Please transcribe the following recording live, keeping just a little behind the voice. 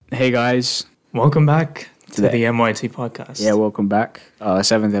Hey guys, Welcome back to the MYT podcast. Yeah, welcome back.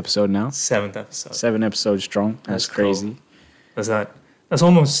 7th episode now. 7th episode. 7 episodes strong. That's crazy. Cool. That's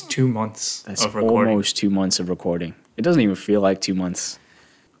almost 2 months of recording. Almost 2 months of recording. It doesn't even feel like 2 months.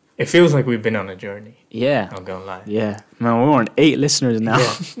 It feels like we've been on a journey. Yeah. Not gonna lie. Yeah. Man, we're on 8 listeners now.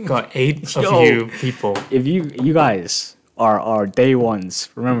 Yeah. Got 8 of you people. If you guys are day ones,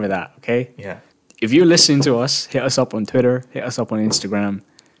 remember that, okay? Yeah. If you're listening to us, hit us up on Twitter, hit us up on Instagram,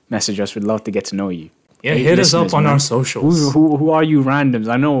 message us. We'd love to get to know you. Yeah, hit us up on our socials. Who are you randoms?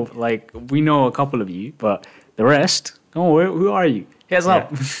 I know, we know a couple of you, but the rest, who are you? Hit us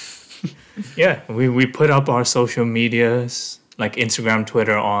up. Yeah, we put up our social medias, like Instagram,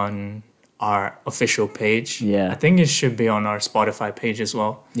 Twitter, on our official page. Yeah. I think it should be on our Spotify page as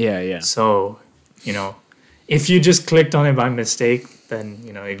well. Yeah. So, if you just clicked on it by mistake, then,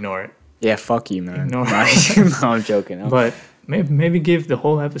 ignore it. Yeah, fuck you, man. Ignore it. No, I'm joking. But maybe give the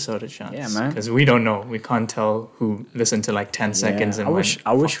whole episode a chance. Yeah, man. Because we don't know. We can't tell who listened to 10 seconds. And I wish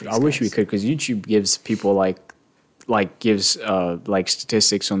we could, because YouTube gives people gives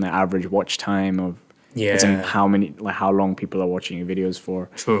statistics on the average watch time of how long people are watching your videos for.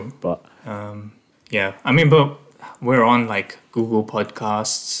 True. But but we're on Google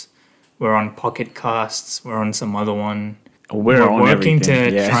Podcasts, we're on Pocket Casts, we're on some other one. We're on working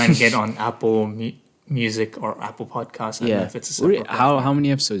everything. to try and get on Apple Music or Apple Podcasts. I don't know if it's a separate how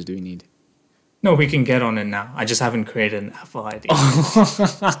many episodes do we need? No, we can get on it now. I just haven't created an Apple ID.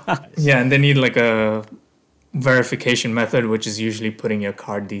 Yeah, and they need a verification method, which is usually putting your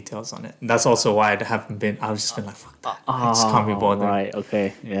card details on it. That's also why I've just been fuck that. I just can't be bothered. Right,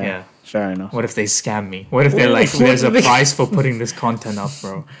 okay. Yeah. Fair enough. What if they scam me? What if they're there's a price for putting this content up,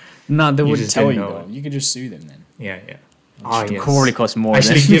 bro? No, they wouldn't tell you though. You could just sue them then. Yeah. It probably costs more.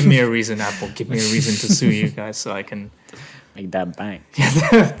 Actually, give me a reason, Apple. Give me a reason to sue you guys so I can make that bank.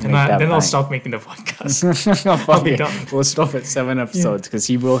 Then I'll stop making the podcast. I'll be done. We'll stop at 7 episodes because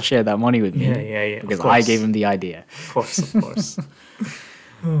he will share that money with me. Yeah. Because I gave him the idea. Of course.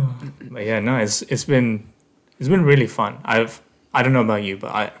 But yeah, no, it's been really fun. I don't know about you, but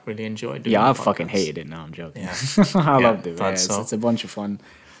I really enjoyed doing it. Yeah, I fucking hated it. Now I'm joking. Yeah. I loved it. Yeah, it's a bunch of fun.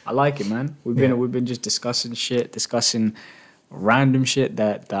 I like it, man. We've been just discussing random shit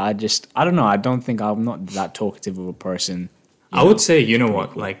that I don't know. I don't think I'm not that talkative of a person. I would say, you know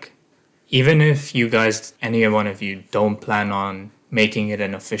what, even if you guys, any one of you, don't plan on making it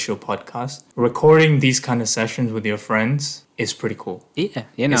an official podcast, recording these kind of sessions with your friends is pretty cool. Yeah,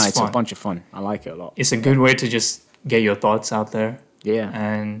 it's a bunch of fun. I like it a lot. It's a good way to just get your thoughts out there. Yeah.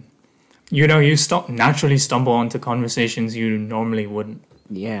 And, you naturally stumble onto conversations you normally wouldn't.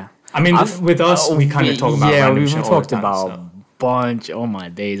 Yeah. I mean, with us, we kind of talk about random shit all the time. Yeah, we've talked about bunch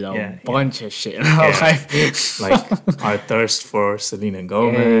bunch of shit in our life. Like our thirst for Selena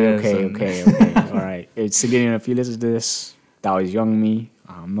Gomez. Okay. All right. Selena, if you listen to this, that was young me.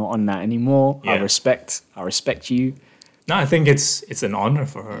 I'm not on that anymore. Yeah. I respect you. No, I think it's an honor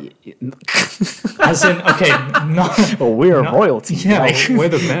for her. As in, okay, we're royalty. Yeah, we're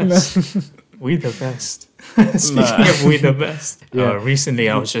the best. We the best. Speaking of we the best, recently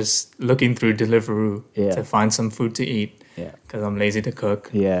I was just looking through Deliveroo to find some food to eat because I'm lazy to cook.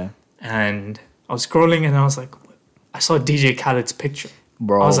 Yeah. And I was scrolling and I was like, I saw DJ Khaled's picture.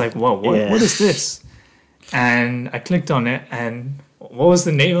 Bro. I was like, whoa, what is this? And I clicked on it and what was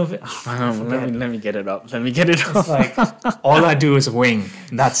the name of it? Let me get it up. It's like, all I do is wing.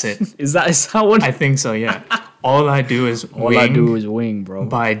 That's it. Is that what? I think so, yeah. All I do is wing, bro.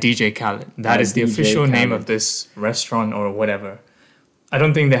 By DJ Khaled. That is the official name of this restaurant or whatever. I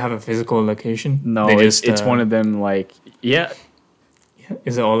don't think they have a physical location. No, it's one of them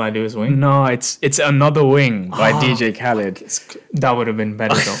Is it All I Do Is Wing? No, it's Another Wing by DJ Khaled. That would have been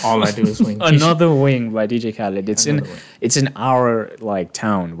better though. All I Do Is Wing. Another Wing by DJ Khaled. It's in our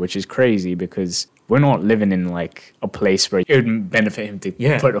town, which is crazy because we're not living in a place where it would benefit him to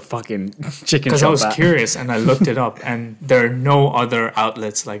put a fucking chicken shop. Because I was curious and I looked it up and there are no other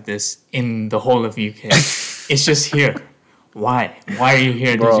outlets like this in the whole of UK. It's just here. Why? Why are you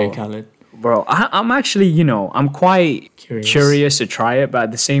here, DJ Khaled? Bro, I'm actually, I'm quite curious to try it, but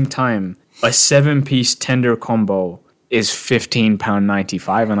at the same time, a 7-piece tender combo is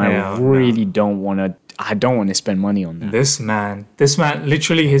 £15.95 and I really don't want to spend money on that. This man,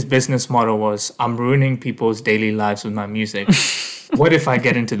 literally his business model was, I'm ruining people's daily lives with my music. What if I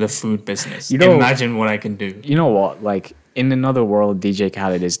get into the food business? Imagine what I can do. You know what? In another world, DJ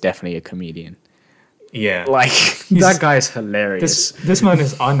Khaled is definitely a comedian. Yeah. That guy's hilarious. This man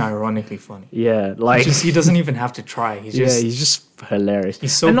is unironically funny. Yeah. He doesn't even have to try. He's just hilarious.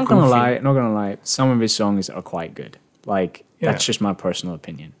 He's so I'm not goofy. gonna lie, some of his songs are quite good. Yeah. That's just my personal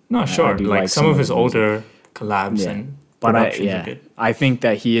opinion. No, sure. I do Like some of his the music. older collabs and But productions are good. I think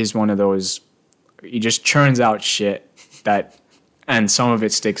that he is one of those. He just churns out shit that, and some of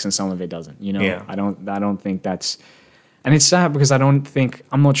it sticks and some of it doesn't. You know, Yeah. I don't think that's, and it's sad because I'm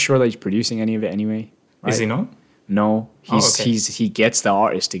not sure that he's producing any of it anyway. Right? Is he not? No, okay. he gets the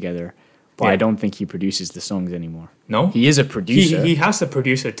artists together, but Yeah. I don't think he produces the songs anymore. No? He is a producer. He has the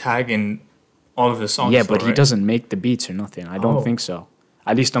producer tag in all of the songs. Yeah, but though, he right? doesn't make the beats or nothing. I don't think so.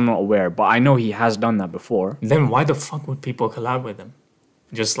 At least I'm not aware. But I know he has done that before. Then why the fuck would people collab with him?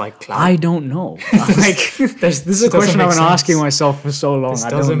 Just like cloud? I don't know. Like this is a question I've been asking myself for so long. This I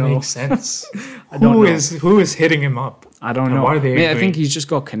don't doesn't know. make sense. don't Who is hitting him up? I don't And know. why are they I mean, I agreeing? think he's just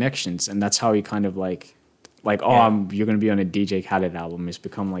got connections, and that's how he kind of like you're gonna be on a DJ Khaled album. It's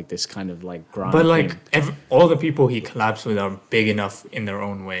become like this kind of like grind. But like thing. all the people he collabs with are big enough in their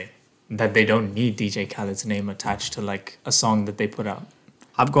own way that they don't need DJ Khaled's name attached to like a song that they put out.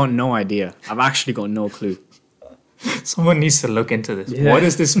 I've got no idea. I've actually got no clue. Someone needs to look into this. Yeah. What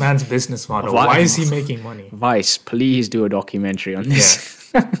is this man's business model? Why is he making money? Vice, please do a documentary on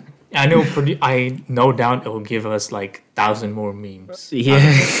this. I know. I no doubt it will give us like 1,000 more memes. Yeah.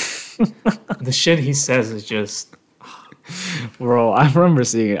 The shit he says is just. Bro, I remember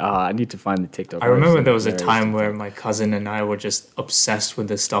seeing it. I need to find the TikTok. I remember there was a time where my cousin and I were just obsessed with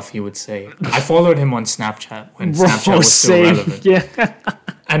the stuff he would say. I followed him on Snapchat when Snapchat was still relevant. Yeah.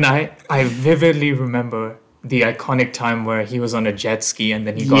 And I vividly remember the iconic time where he was on a jet ski and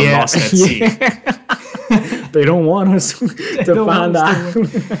then he got lost at sea. They don't want us to find out.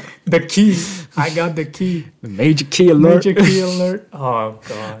 The key. I got the key. The major key alert. Major key alert. Oh,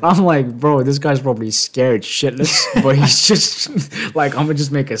 God. I'm like, bro, this guy's probably scared shitless, but he's just like, I'm gonna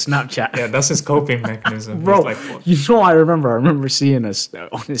just make a Snapchat. Yeah, that's his coping mechanism. Bro, He's like, what? you know, I remember seeing us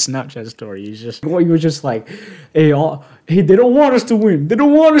on his Snapchat story. He's just, well, you were just like, hey, they don't want us to win. They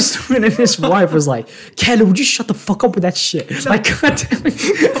don't want us to win. And his wife was like, Khaled, would you shut the fuck up with that shit? Like, God damn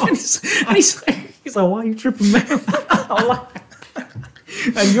it. And he's like, why are you tripping, man? I'm like,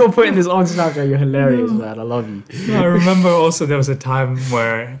 and you're putting this on Snapchat. You're hilarious, man. I love you. I remember also there was a time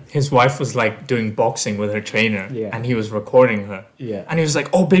where his wife was like doing boxing with her trainer, and he was recording her. Yeah. And he was like,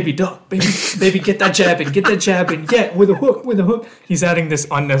 "Oh, baby, duck, baby, get that jab in, yeah, with a hook." He's adding this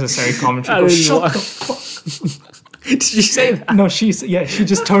unnecessary commentary. Shut the fuck. Did she say that? No, she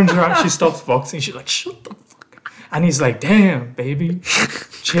just turns around, she stops boxing. She's like, "Shut the fuck." And he's like, "Damn, baby,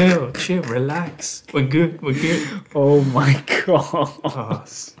 chill, relax. We're good." Oh my god. Oh,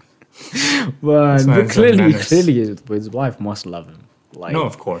 but clearly his wife must love him. Like, no,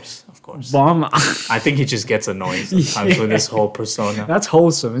 of course. But I think he just gets annoyed sometimes with this whole persona. That's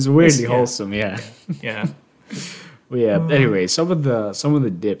wholesome. It's weirdly wholesome. Yeah. Yeah. But yeah. Anyway, some of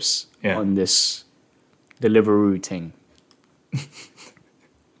the dips on this Deliveroo thing.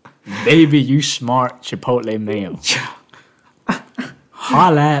 Baby, you smart Chipotle mayo.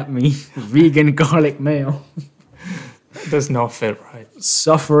 Holla at me, vegan garlic mayo. Does not fit right.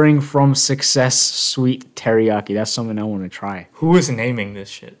 Suffering from success, sweet teriyaki. That's something I want to try. Who is naming this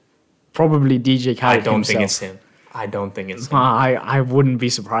shit? Probably DJ Khaled I don't himself. think it's him. I don't think it's him. I wouldn't be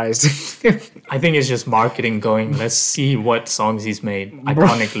surprised. I think it's just marketing going, let's see what songs he's made.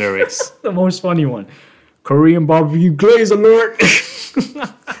 Iconic lyrics. The most funny one. Korean barbecue glaze alert.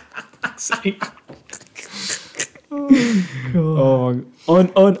 Oh,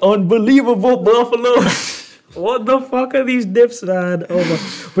 unbelievable buffalo. What the fuck are these dips, man? Oh my.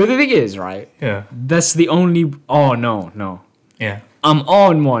 But the thing is, right? Yeah. That's the only. Oh no. Yeah. I'm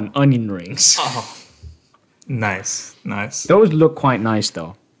on one onion rings. Oh. Nice. Those look quite nice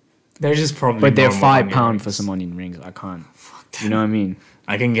though. They're just probably. But they're £5 £5 for some onion rings. I can't. You know what I mean?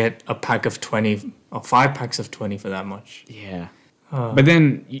 I can get a pack of 20 or 5 packs of 20 for that much. Yeah. But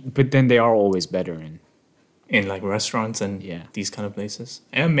then they are always better in like restaurants and these kind of places.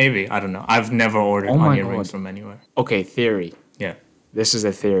 Yeah, maybe. I don't know. I've never ordered onion rings from anywhere. Okay, theory. Yeah. This is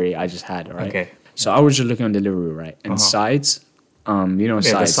a theory I just had, right? Okay. So I was just looking on Deliveroo, right? And Sides, Sides.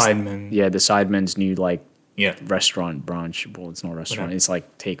 The Sidemen. Yeah, the Sidemen's new like Yeah. restaurant branch. Well, it's not a restaurant. Whatever. It's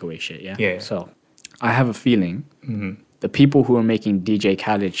like takeaway shit. Yeah. Yeah. So I have a feeling the people who are making DJ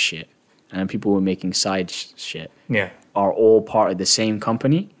Khaled shit and the people who are making shit are all part of the same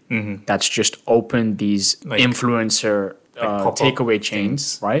company that's just opened these like, influencer takeaway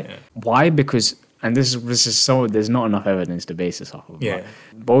chains, right? Yeah. Why? Because, and this is so, there's not enough evidence to base this off of. Yeah.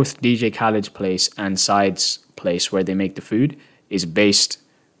 Both DJ Khaled's place and Side's place where they make the food is based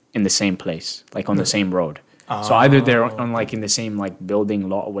in the same place, like on the same road. So either they're on like in the same like building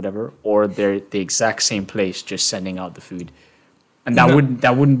lot or whatever, or they're the exact same place just sending out the food. And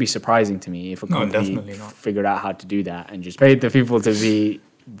that wouldn't be surprising to me if a company figured out how to do that and just paid the people to be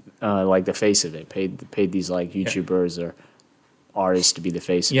like the face of it. Paid these like YouTubers or artists to be the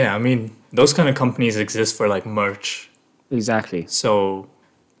face of it. Yeah, I mean, those kind of companies exist for like merch. Exactly. So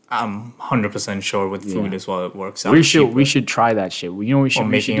I'm 100% sure with food as well it works out. We should try that shit. We should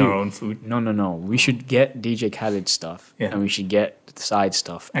making our own food. No. We should get DJ Khaled stuff and we should get the side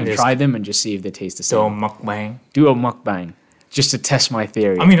stuff and just try them and just see if they taste the same. Do a mukbang. Just to test my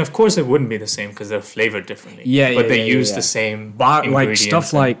theory. I mean, of course, it wouldn't be the same because they're flavored differently. But they use the same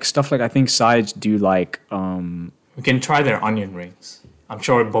ingredients. Like stuff like I think sides do like. We can try their onion rings. I'm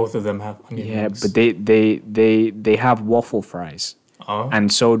sure both of them have onion rings. Yeah, but they have waffle fries. Oh.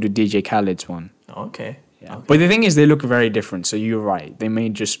 And so do DJ Khaled's one. Okay. Yeah. Okay. But the thing is, they look very different. So you're right. They may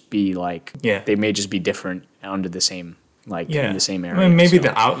just be like. Yeah. They may just be different under the same in the same area. I mean, maybe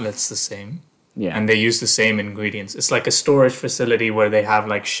the outlet's the same. Yeah. And they use the same ingredients. It's like a storage facility where they have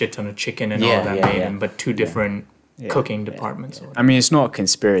like shit ton of chicken and all that made in, but two different cooking departments. Yeah. I mean, it's not a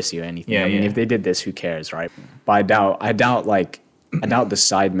conspiracy or anything. I mean, if they did this, who cares, right? But I doubt the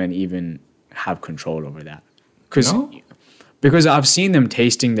sidemen even have control over that. Because I've seen them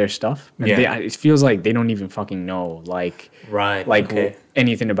tasting their stuff, and it feels like they don't even fucking know,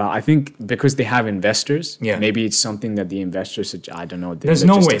 anything about. I think because they have investors, maybe it's something that the investors, I don't know. There's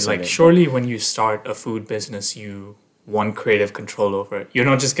no way. Like, surely when you start a food business, you want creative control over it. You're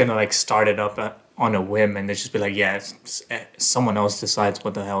not just gonna like start it up on a whim and they just be like, someone else decides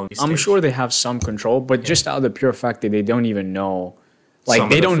what the hell. I'm sure they have some control, but just out of the pure fact that they don't even know.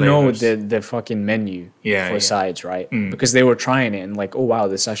 Like, they don't know the fucking menu for sides, right? Because they were trying it and like, oh, wow,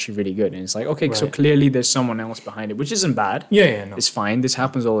 this is actually really good. And it's like, okay, so clearly there's someone else behind it, which isn't bad. No. It's fine. This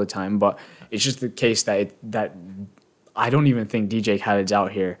happens all the time. But it's just the case that I don't even think DJ Khaled's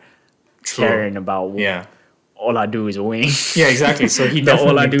out here caring about all I do is win. Yeah, exactly. So he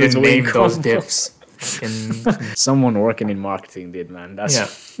definitely didn't name those dips. Someone working in marketing did, man.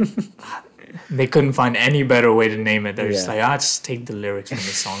 They couldn't find any better way to name it. They're just like, just take the lyrics from the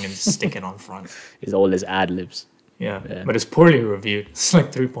song and just stick it on front. It's all his ad-libs. Yeah, but it's poorly reviewed. It's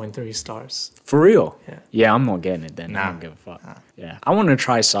like 3.3 stars. For real? Yeah, I'm not getting it then. I don't give a fuck. Yeah, I want to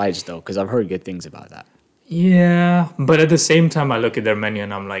try sides though, because I've heard good things about that. Yeah, but at the same time, I look at their menu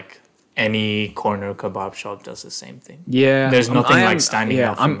and I'm like, any corner kebab shop does the same thing. Yeah, there's nothing standing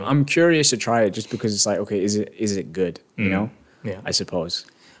out. I'm curious to try it just because it's like, okay, is it good? You know? Yeah, I suppose.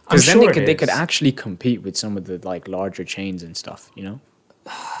 Because then they could actually compete with some of the like larger chains and stuff, you know?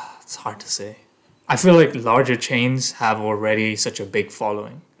 It's hard to say. I feel like larger chains have already such a big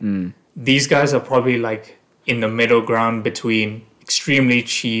following. These guys are probably like in the middle ground between extremely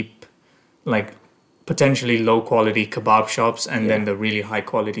cheap, like potentially low quality kebab shops and then the really high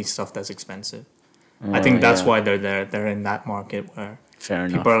quality stuff that's expensive. I think that's why they're there. They're in that market where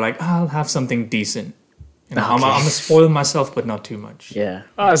people are like, I'll have something decent. You know, I'm gonna spoil myself, but not too much. Yeah,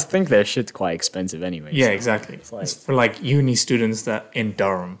 I think their shit's quite expensive anyway. Yeah, exactly. It's for like uni students that in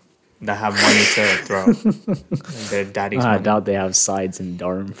Durham that have money to throw. Their daddy's money. I doubt they have sides in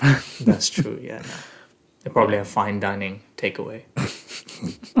Durham. That's true. Yeah, no. They probably have fine dining takeaway.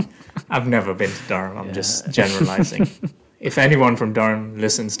 I've never been to Durham. I'm just generalizing. If anyone from Durham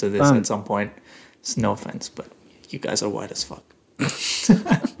listens to this at some point, it's no offense, but you guys are white as fuck.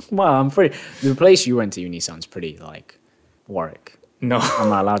 Well, the place you went to uni sounds pretty like Warwick. No. I'm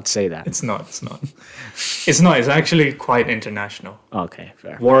not allowed to say that. It's not. It's actually quite international. Okay,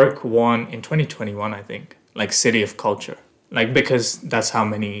 fair. Warwick won in 2021, I think, like City of Culture. Like, because that's how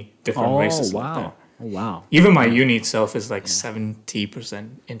many different races live there. Oh, wow. Even my uni itself is like 70%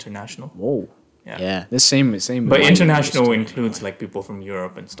 international. Whoa. Yeah. The same. But international includes like people from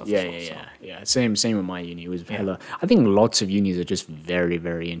Europe and stuff. Yeah. Same with my uni. It was hella. I think lots of unis are just very,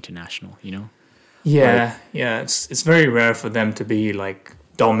 very international. You know. Yeah. It's very rare for them to be like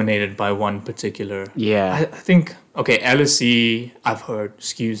dominated by one particular. Yeah. I think LSE I've heard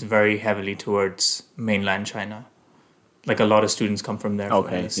skews very heavily towards mainland China. Like a lot of students come from there.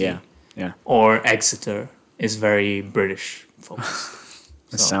 Okay. Yeah. Or Exeter is very British focused.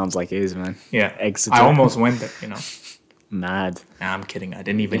 It sounds like it is, man. Yeah. Exeter. I almost went there, you know. Mad. Nah, I'm kidding. I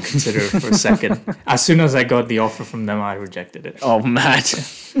didn't even consider it for a second. As soon as I got the offer from them, I rejected it. Oh, mad.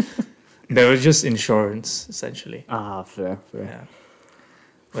 There was just insurance, essentially. Fair. Yeah.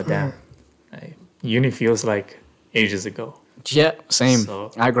 But damn, uni feels like ages ago. Yeah, same.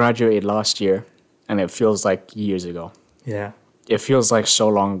 So, I graduated last year, and it feels like years ago. Yeah. It feels like so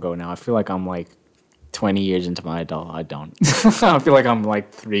long ago now. I feel like I'm like 20 years into my adult. I don't. I feel like I'm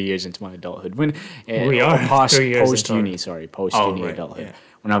like 3 years into my adulthood. When we are post uni adulthood.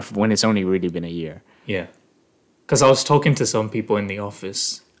 Right, when it's only really been a year. Yeah. because I was talking to some people in the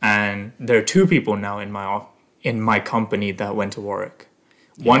office, and there are 2 people now in my company that went to Warwick.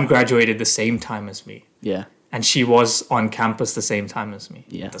 One graduated the same time as me. Yeah. And she was on campus the same time as me.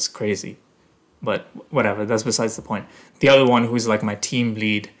 Yeah. That's crazy. But whatever, that's besides the point. The other one, who's like my team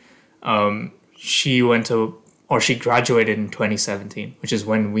lead, she graduated in 2017, which is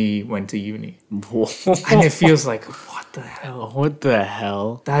when we went to uni. And it feels like, what the hell? What the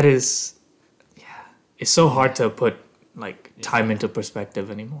hell? That is, it's so hard to put like time into perspective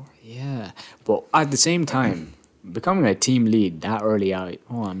anymore. Yeah. But at the same time, becoming a team lead that early out,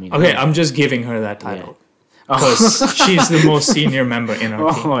 okay, I'm just giving her that title. Because she's the most senior member in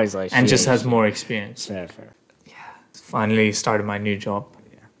our team. And just has more experience. Fair. Yeah. Finally started my new job.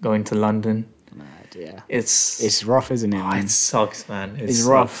 Going to London. Yeah. It's rough, isn't it, man? It sucks, man. It's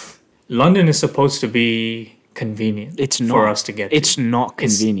rough. London is supposed to be convenient for us to get It's not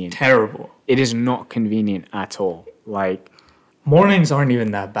convenient. It's terrible. It is not convenient at all. Like, mornings aren't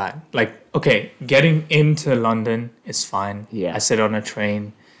even that bad. Like, okay, getting into London is fine. Yeah. I sit on a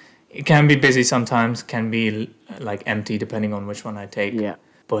train. It can be busy sometimes, can be like empty depending on which one I take. Yeah.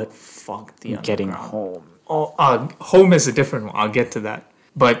 But fuck the underground. Getting home. Oh, home is a different one. I'll get to that.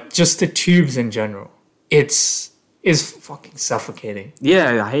 But just the tubes in general, is fucking suffocating.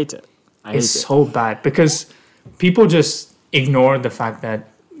 Yeah, I hate it. It's so bad because people just ignore the fact that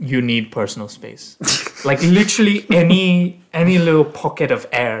you need personal space. Like literally any little pocket of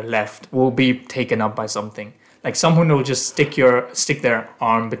air left will be taken up by something. Like someone will just stick their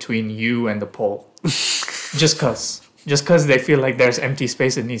arm between you and the pole, just cause they feel like there's empty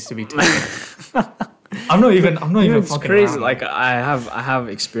space that needs to be taken. I'm not even it's fucking crazy. around. Like I have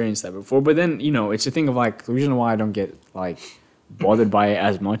experienced that before, but then it's a thing of like the reason why I don't get like bothered by it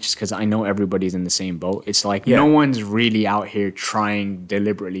as much is because I know everybody's in the same boat. It's like no one's really out here trying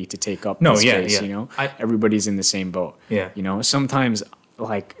deliberately to take up space. Everybody's in the same boat. Yeah. Sometimes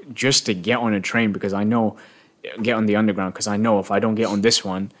like just to get on a train get on the underground because I know if I don't get on this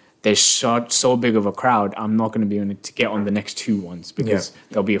one, there's so big of a crowd, I'm not going to be able to get on the next 2 ones because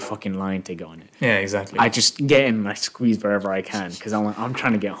there'll be a fucking line to get on it. Yeah, exactly. I just get in and I squeeze wherever I can because I'm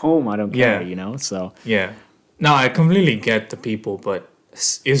trying to get home. I don't care, so. Yeah. No, I completely get the people, but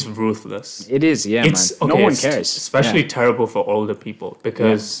it's ruthless. It is, yeah, man. No one cares. Especially terrible for older people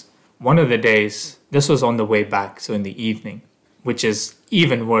because one of the days, this was on the way back, so in the evening, which is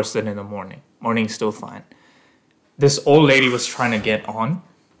even worse than in the morning. Morning's still fine. This old lady was trying to get on.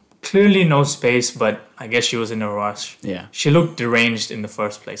 Clearly no space, but I guess she was in a rush. Yeah. She looked deranged in the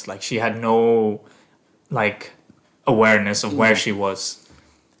first place. Like she had no like awareness of where she was.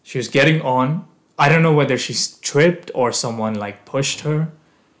 She was getting on. I don't know whether she tripped or someone like pushed her.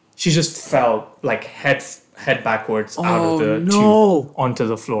 She just fell like head backwards out of the tube onto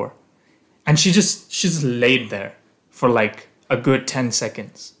the floor. And she just laid there for like a good 10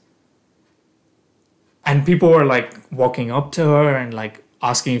 seconds. And people were like walking up to her and like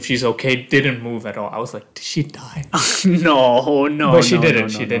asking if she's okay. Didn't move at all. I was like, did she die? No. But she didn't.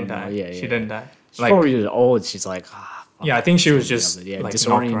 She didn't die. Yeah. She didn't die. She's probably just old. She's like, yeah, I think she was just like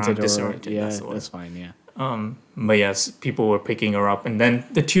disoriented. That's fine. Yeah. But yes, people were picking her up, and then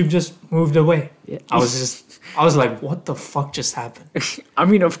the tube just moved away. Yeah. I was like, what the fuck just happened? I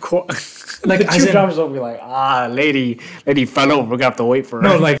mean, of course. Like the tube drivers will be like, lady fell over. We're gonna have to wait for her.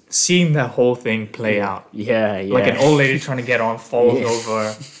 No, like seeing that whole thing play out. Yeah. Like an old lady trying to get on falls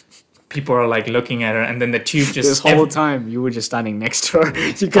over. People are like looking at her, and then the tube just. This whole time, you were just standing next to her.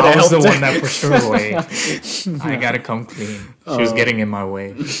 You could I have was the helped one that pushed her away. I gotta come clean. She was getting in my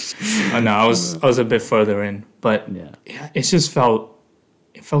way. No, I was a bit further in, but it just felt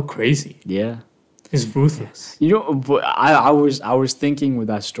crazy. Yeah. It's ruthless. But I was thinking with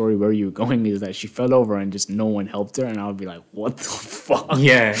that story where you were going is that she fell over and just no one helped her, and I would be like, what the fuck?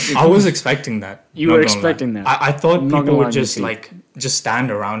 Yeah, I was expecting that. You were expecting that. I thought people would just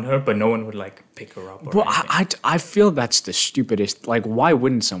stand around her, but no one would like pick her up. But I feel that's the stupidest. Like, why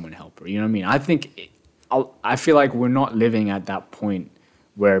wouldn't someone help her? You know what I mean? I feel like we're not living at that point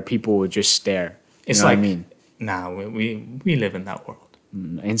where people would just stare. It's you know like, what I mean? Nah, we live in that world.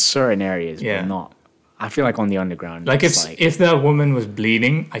 In certain areas, but not. I feel like on the underground. Like if that woman was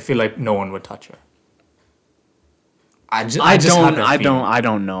bleeding, I feel like no one would touch her. I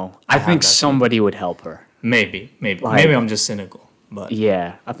don't know. I think somebody would help her. Maybe I'm just cynical. But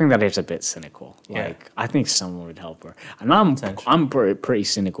yeah, I think that is a bit cynical. Like I think someone would help her, and I'm a pretty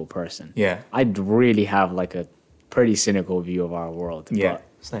cynical person. Yeah, I'd really have like a pretty cynical view of our world. Yeah,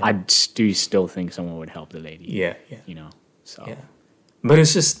 but I do still think someone would help the lady. Yeah. So. Yeah, but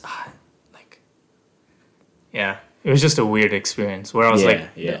it's just it was just a weird experience where I was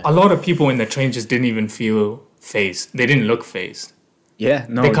a lot of people in the train just didn't even feel phased. They didn't look phased. Yeah,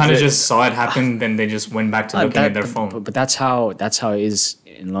 no. They kind of just saw it happen, then they just went back to looking at their phone. But that's how it is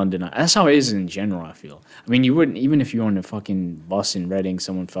in London. That's how it is in general, I feel. I mean, you wouldn't, even if you're on a fucking bus in Reading,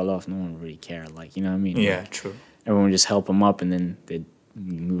 someone fell off, no one would really care. Like, you know what I mean? Yeah, like, true. Everyone would just help them up and then they'd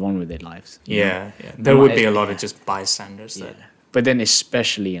move on with their lives. Yeah. There would be a lot of just bystanders there. But then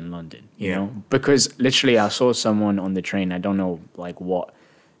especially in London, you know? Because literally I saw someone on the train, I don't know like what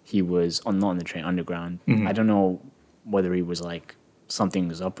he was, not on the train, underground. Mm-hmm. I don't know whether he was like, something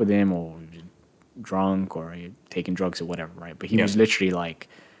was up with him or drunk or taking drugs or whatever, right? But he was literally like,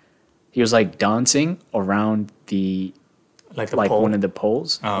 he was like dancing around the pole? one of the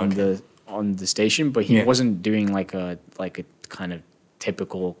poles on the station, but he wasn't doing like a kind of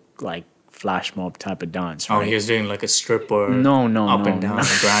typical like flash mob type of dance, right? Oh, he was doing like a stripper. No, and down and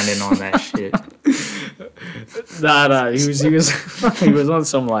grinding on that shit. He was on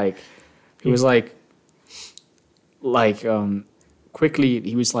some like, he was like quickly,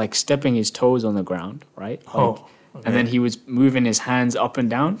 he was like stepping his toes on the ground, right? Like, okay. And then he was moving his hands up and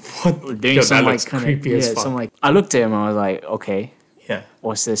down. What? Doing some like kind of some like. I looked at him and I was like, okay,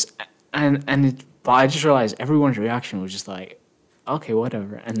 what's this? But I just realized everyone's reaction was just like, okay,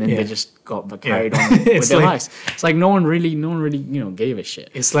 whatever, and then they just got carried on with their lives. It's like no one really, gave a shit.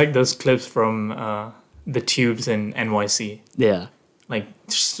 It's like those clips from the tubes in NYC. Yeah, like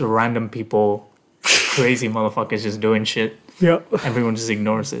just random people, crazy motherfuckers just doing shit. Yeah. Everyone just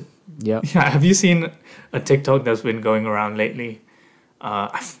ignores it. Yeah. Have you seen a TikTok that's been going around lately?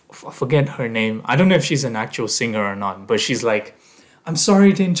 I forget her name. I don't know if she's an actual singer or not, but she's like, I'm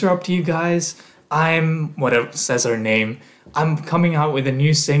sorry to interrupt you guys. I'm, whatever says her name, I'm coming out with a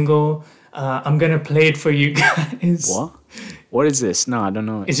new single. I'm going to play it for you guys. What? What is this? No, I don't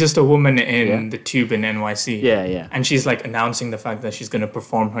know. It's just a woman in the tube in NYC. Yeah. And she's like announcing the fact that she's going to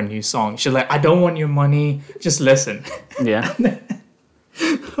perform her new song. She's like, I don't want your money. Just listen. Yeah.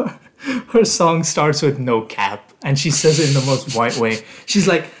 Her song starts with no cap. And she says it in the most white way. She's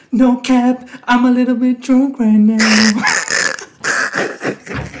like, no cap. I'm a little bit drunk right now.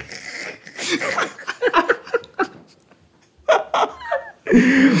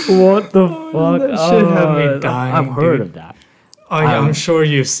 What the fuck? That shit had me dying. I've heard of that. Oh, yeah, I'm sure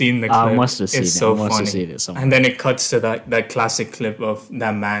you've seen the clip. I must have seen it's it. so I must funny. have seen it somewhere. And then it cuts to that classic clip of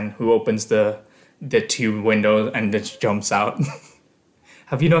that man who opens the tube window and just jumps out.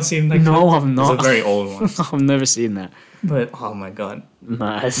 Have you not seen that clip? No, I've not. It's a very old one. I've never seen that. But, oh my God.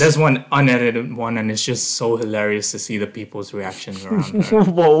 Nice. There's one unedited one, and it's just so hilarious to see the people's reactions around her.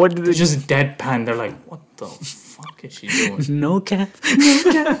 Well, what did They're just deadpan. They're like, what the fuck is she doing? No cap. No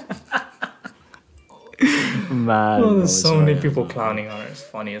cap. Man. Oh, there's so many people clowning on her. It's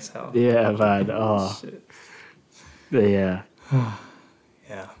funny as hell. Yeah, man. Oh. Shit. Yeah.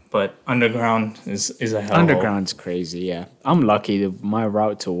 Yeah, but underground is a hell. Underground's crazy, yeah. I'm lucky that my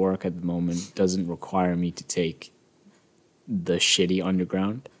route to work at the moment doesn't require me to take the shitty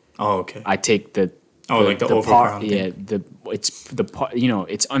underground. Oh, okay. I take the overground part, thing. yeah, it's the part,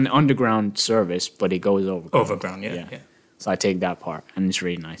 it's an underground service, but it goes overground. Overground, yeah. So I take that part, and it's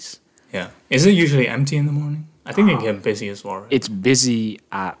really nice. Yeah. Is it usually empty in the morning? I think it get busy as well, right? It's busy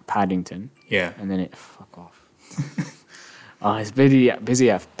at Paddington. Yeah. And then fuck off. It's busy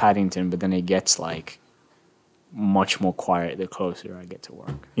at Paddington, but then it gets like much more quiet the closer I get to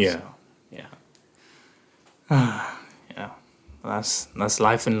work. Yeah. So, yeah. Yeah. That's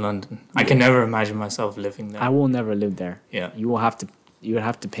life in London. I can never imagine myself living there. I will never live there. Yeah. You would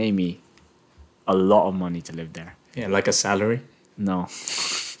have to pay me a lot of money to live there. Yeah, like a salary. No.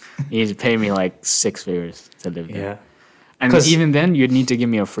 You need to pay me like 6 figures to live there. Yeah. And even then, you'd need to give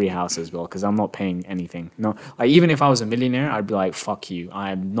me a free house as well, because I'm not paying anything. No, like even if I was a millionaire, I'd be like, "Fuck you!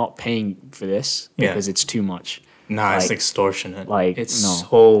 I'm not paying for this because it's too much." Nah, it's extortionate. It's no.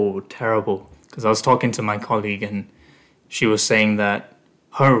 so terrible. Because I was talking to my colleague, and she was saying that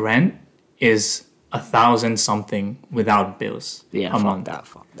her rent is 1,000 something without bills a month.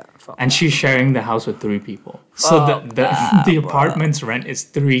 Fuck that. And she's sharing the house with 3 people. So the apartment's rent is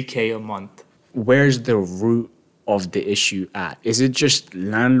 3K a month. Where's the root of the issue at? Is it just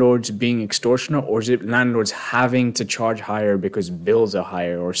landlords being extortionate, or is it landlords having to charge higher because bills are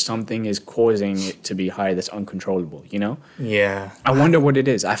higher, or something is causing it to be higher that's uncontrollable, Yeah. I wonder what it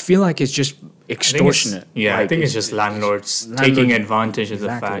is. I feel like it's just extortionate. I think it's just landlords taking advantage of the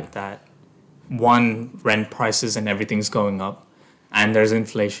fact that one, rent prices and everything's going up, and there's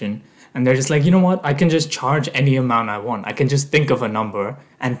inflation, and they're just like, you know what, I can just charge any amount I want. I can just think of a number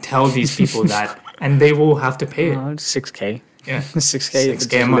and tell these people that, and they will have to pay it. 6K. Yeah. 6K.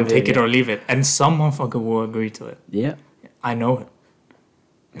 6K a month, take it or leave it. And some motherfucker will agree to it. Yeah. I know it.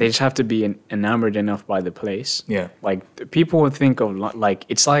 They just have to be enamored enough by the place. Yeah. Like people would think of like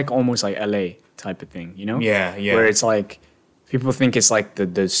it's like almost like LA type of thing, you know? Yeah, yeah. Where it's like people think it's like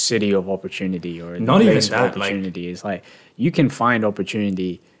the city of opportunity or the Not place even that, of opportunity. It's like you can find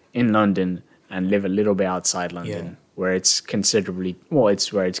opportunity in London and live a little bit outside London where it's considerably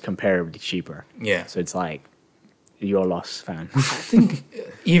it's where it's comparably cheaper. Yeah. So it's like you're lost, fan. I think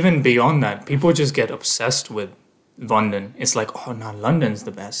even beyond that, people just get obsessed with London. It's like, oh no, London's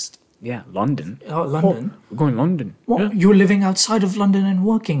the best. Yeah, London. Oh, London. We're going London. Well, Yeah. you're living outside of London and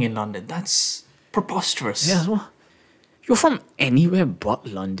working in London. That's preposterous. Yeah, well, you're from anywhere but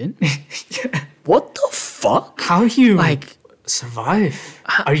London? What the fuck? How do you Like, survive?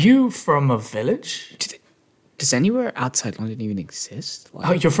 Are you from a village? does anywhere outside London even exist? Oh,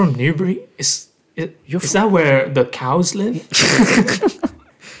 Like, you're from Newbury? Is that where the cows live?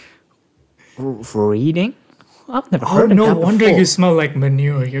 reading? I've never Oh, heard of no that wonder before. you smell like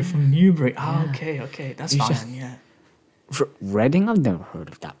manure. You're from Newbury. Oh, okay. That's You fine, just- yeah. Reading? I've never heard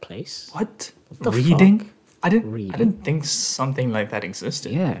of that place. What? the Reading? I Reading? didn't think something like that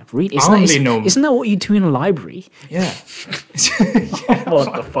existed. Yeah, read. I only know- Isn't that what you do in a library? Yeah.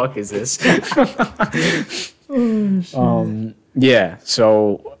 What the fuck is this? Yeah.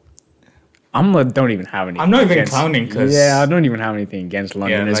 So don't even have anything. I'm not even against- clowning 'cause- I don't even have anything against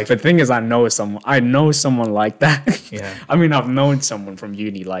Londoners. like- but the thing is, I know someone like that. Yeah. I mean, I've known someone from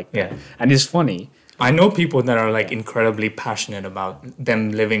uni like that, Yeah. and it's funny. I know people that are like incredibly passionate about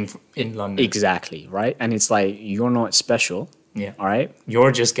them living in London. Exactly, right? And it's like you're not special. Yeah. All right.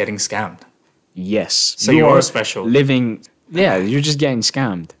 You're just getting scammed. Yes. So you're special. Living. Yeah, you're just getting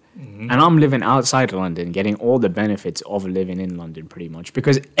scammed. Mm-hmm. And I'm living outside of London, getting all the benefits of living in London, pretty much,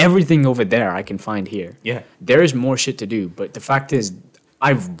 because everything over there I can find here. Yeah. There is more shit to do, but the fact is,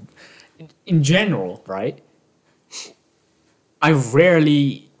 in general, right? I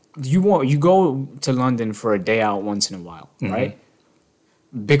rarely. You go to London for a day out once in a while, right?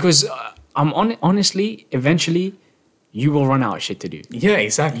 Because honestly, eventually, you will run out of shit to do. Yeah,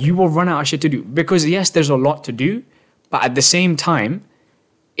 exactly. You will run out of shit to do because yes, there's a lot to do, but at the same time,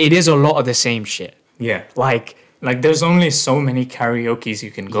 it is a lot of the same shit. Yeah. Like There's only so many karaoke's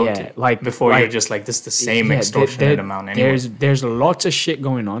you can go Yeah, to. like- before like- you're just like, this is the same yeah, extortionate amount anyway. There's lots of shit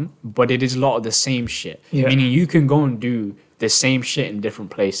going on, but it is a lot of the same shit. Yeah. Meaning you can go and do the same shit in different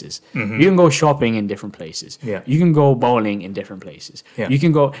places. You can go shopping in different places. Yeah. You can go bowling in different places. Yeah. You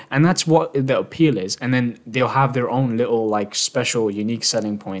can go, and that's what the appeal is. And then they'll have their own little like special, unique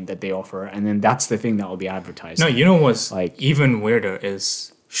selling point that they offer, and then that's the thing that will be advertised. No, you know what's Like- even weirder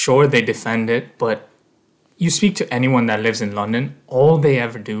is, sure, they defend it, but you speak to anyone that lives in London, all they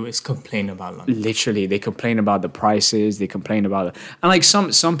ever do is complain about London. Literally, they complain about the prices. They complain about it, and like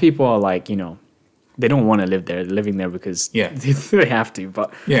some people are like, they don't want to live there. They're living there because Yeah. they have to.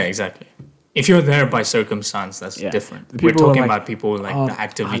 But Yeah, exactly. If you're there by circumstance, that's Yeah. different. The We're people are talking like, about people like that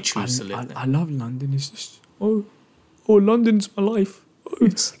actively choose to live there. I love London. It's just London's my life.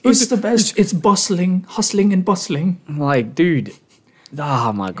 It's the best. It's bustling, hustling and bustling. I'm like, dude.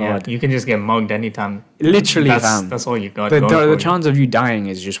 Oh my god. Yeah, you can just get mugged anytime. Literally, that's, fam. that's all you got. The, going the, for the you. chance of you dying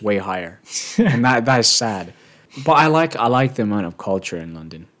is just way higher, and that is sad. But I like the amount of culture in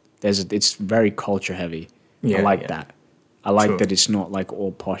London. It's very culture heavy. I Yeah, like yeah. that. I like True. that it's not like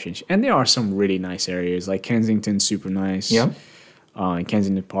all posh and there are some really nice areas like Kensington's super nice. Yeah. And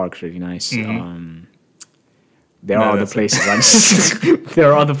Kensington Park's really nice. Mhm. There No, are other that's- places.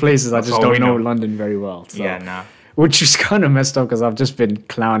 There are other places I just all don't we know know. London very well. So. Yeah, nah. Which is kind of messed up because I've just been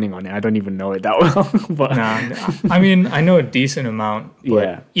clowning on it. I don't even know it that well. But Nah. I mean, I know a decent amount, but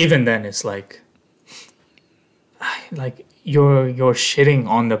Yeah. even then, it's like you're shitting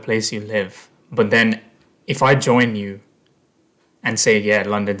on the place you live. But then, if I join you and say, yeah,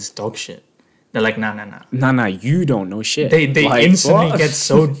 London's dog shit, they're like, nah. nah, you don't know shit. They Like, instantly what? get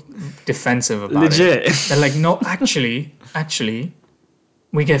so defensive about Legit. it. They're like, no, actually,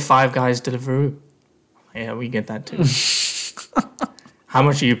 we get Five Guys Deliveroo. Yeah, we get that too. How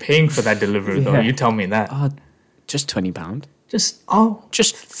much are you paying for that Deliveroo though? Yeah. You tell me that. Just £20. Just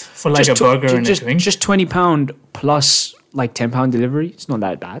for like just a burger and a just, drink. Just £20 plus like £10 delivery. It's not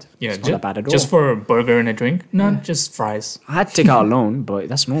that bad. Yeah, it's not that bad at all. just for a burger and a drink. No, just fries. I had to take out a loan, but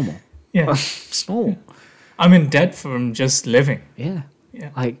that's normal. Yeah, It's normal. I'm in debt from just living. Yeah. Yeah.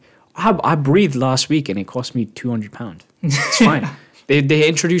 Like I breathed last week and it cost me £200. It's fine. They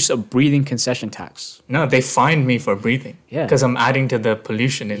introduced a breathing concession tax. No, they fined me for breathing. Yeah. because I'm adding to the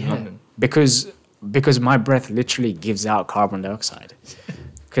pollution in Yeah. London. Because my breath literally gives out carbon dioxide.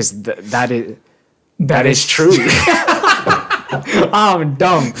 Because that is true. I'm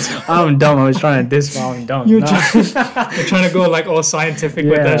dumb. I was trying to diss, but I'm dumb. You're trying to go like all scientific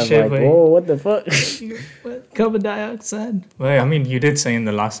with that shit. Like, whoa, what the fuck? What? Carbon dioxide. Well, I mean, you did say in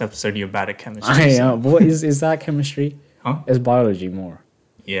the last episode you're bad at chemistry. I am. What is that chemistry? Huh? It's biology more.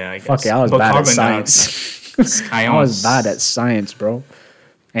 Yeah, I guess. Fuck it, I was bad at science. I was bad at science, bro.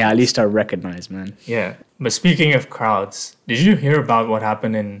 Yeah, at least I recognize, man. Yeah, but speaking of crowds, did you hear about what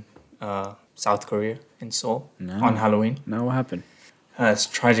happened in South Korea, in Seoul, on Halloween? No, what happened? It's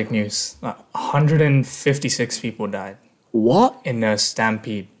tragic news. 156 people died. What? In a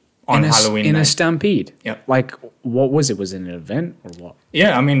stampede on Halloween In night. a stampede? Yep. Like, what was it? Was it an event or what?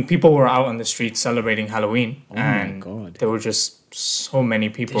 Yeah, I mean, people were out on the streets celebrating Halloween. Oh my God. There were just so many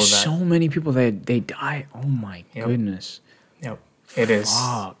people There's so many people that they die. Oh my goodness. Yep, it is.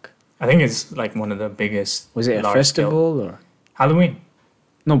 Fuck. I think it's like one of the biggest. Was it a festival or? Halloween.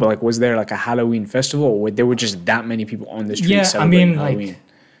 No, but like, was there like a Halloween festival, or there were just that many people on the street celebrating Halloween? Like,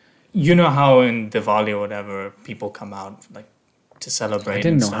 you know how in Diwali or whatever, people come out like to celebrate. I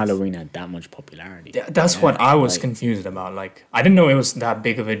didn't know Halloween had that much popularity. That's what I was confused about. Like, I didn't know it was that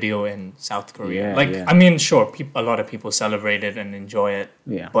big of a deal in South Korea. I mean, sure, a lot of people celebrate it and enjoy it.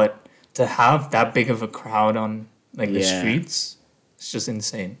 Yeah. But to have that big of a crowd on like the streets, it's just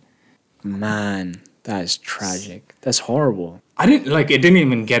insane. Man, that is tragic. That's horrible. It didn't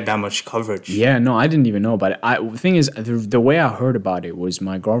even get that much coverage. Yeah, no, I didn't even know about it. The thing is, the way I heard about it was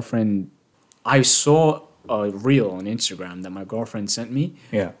my girlfriend. I saw a reel on Instagram that my girlfriend sent me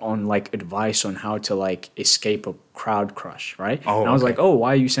on like advice on how to like escape a crowd crush, right? Oh, and I was like, oh,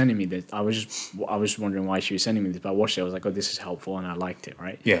 why are you sending me this? I was wondering why she was sending me this, but I watched it. I was like, oh, this is helpful, and I liked it,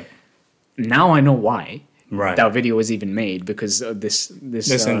 right? Yeah. Now I know why. Right. That video was even made because of this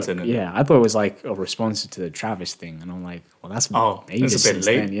incident. Yeah, I thought it was like a response to the Travis thing, and I'm like, well, that's it's a bit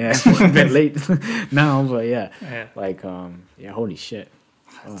late. Then. Yeah, a bit late now, but yeah. Like holy shit.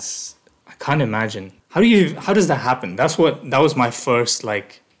 I can't imagine. How does that happen? That was my first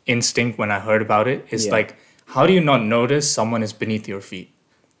like instinct when I heard about it. Is like, how do you not notice someone is beneath your feet?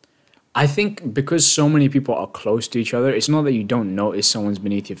 I think because so many people are close to each other, it's not that you don't notice someone's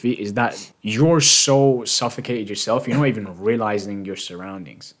beneath your feet, it's that you're so suffocated yourself, you're not even realizing your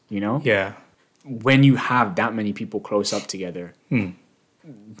surroundings, you know? Yeah. When you have that many people close up together,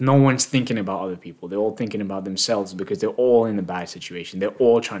 no one's thinking about other people. They're all thinking about themselves because they're all in a bad situation. They're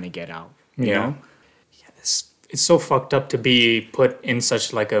all trying to get out, you know? Yeah, it's so fucked up to be put in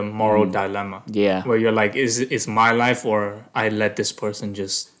such like a moral dilemma. Yeah. Where you're like, is my life or I let this person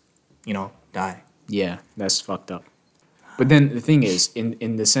just die. Yeah, that's fucked up. But then the thing is,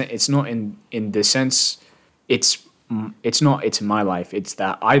 in the sense, it's not in the sense, it's my life. It's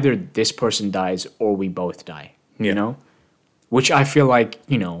that either this person dies or we both die. You know, which I feel like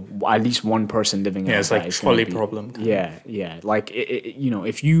at least one person living. Yeah, it's like a trolley problem. Yeah. Like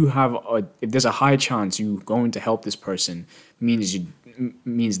if you have if there's a high chance you going to help this person means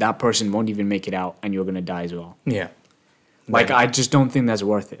that person won't even make it out and you're gonna die as well. Yeah. Like, I just don't think that's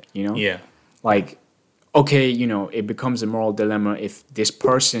worth it, you know? Yeah. Like, okay, it becomes a moral dilemma if this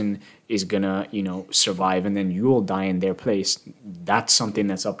person is gonna, survive and then you'll die in their place. That's something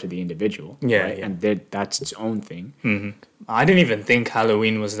that's up to the individual. Yeah. Right? Yeah. And that's its own thing. Mm-hmm. I didn't even think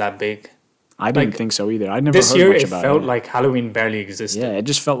Halloween was that big. I didn't think so either. I never this heard year much it about felt like Halloween barely existed. Yeah, it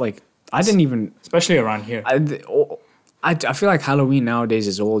just felt like I didn't even... Especially around here. I feel like Halloween nowadays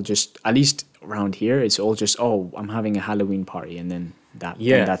is all just, at least around here, it's all just, oh, I'm having a Halloween party, and then that's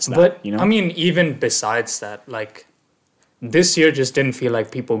that. But, you know? I mean, even besides that, like, this year just didn't feel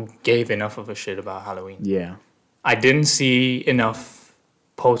like people gave enough of a shit about Halloween. Yeah. I didn't see enough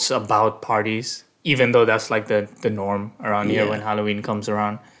posts about parties, even though that's like the norm around here when Halloween comes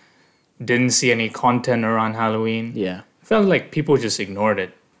around. Didn't see any content around Halloween. Yeah. Felt like people just ignored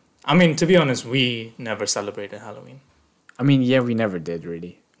it. I mean, to be honest, we never celebrated Halloween. I mean, yeah, we never did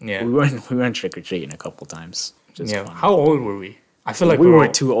really. Yeah. We went trick or treating a couple times. Yeah. Fun. How old were we? I feel like we were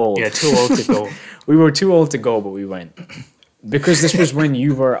too old. Yeah, too old to go. We were too old to go, but we went. Because this was when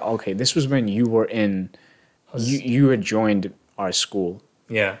you were in you had joined our school.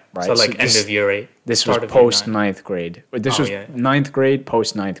 Yeah. Right. So like end of year 8. This was post 9th grade. This was 9th grade,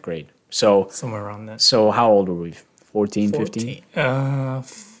 post 9th grade. So somewhere around that. So how old were we? 14, 15?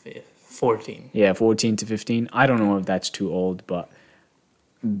 14. Yeah, 14 to 15. I don't know if that's too old, but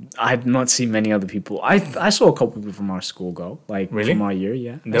I did not see many other people. I saw a couple people from our school go, like from our year,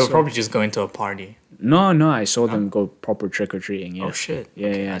 yeah. They were probably just going to a party. No, I saw them go proper trick-or-treating, yeah. Oh, shit.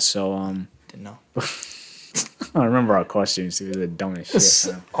 Yeah, so... Didn't know. I remember our costumes. It was the dumbest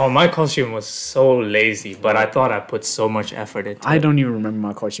shit. Oh, my costume was so lazy, but I thought I put so much effort into it. I don't even remember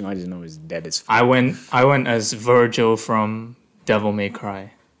my costume. I just know it was dead as fuck. I went as Virgil from Devil May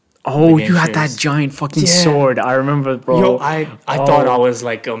Cry. Oh, you had that giant fucking sword. I remember, bro. Yo, I thought I was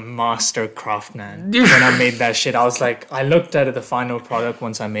like a master craftsman when I made that shit. I was like, I looked at the final product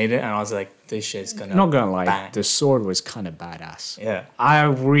once I made it, and I was like, this shit's gonna. Not gonna lie, bang. the sword was kind of badass. Yeah, I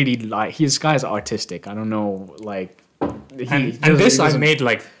really like. This guy's artistic. I don't know, like. And this I made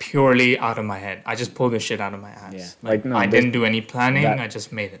like purely out of my head. I just pulled the shit out of my ass. Yeah, like no, I didn't do any planning. I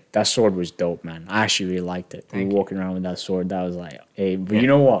just made it. That sword was dope, man. I actually really liked it. We were walking around with that sword. That was like, hey, but you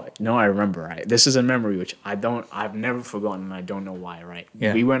know what? No, I remember, right? This is a memory which I've never forgotten, and I don't know why, right?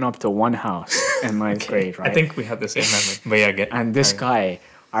 Yeah. We went up to one house in ninth grade, right? I think we have the same memory. But yeah, and this guy,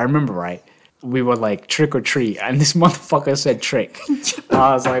 I remember, right? We were like trick or treat, and this motherfucker said trick.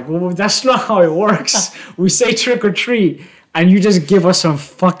 I was like, well, that's not how it works. We say trick or treat, and you just give us some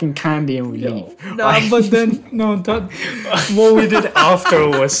fucking candy and we leave. But then what we did after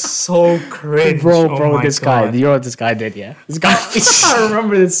was so cringe. Bro, this guy, you know what this guy did? Yeah, this guy. I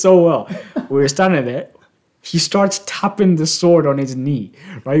remember this so well. We were standing there. He starts tapping the sword on his knee,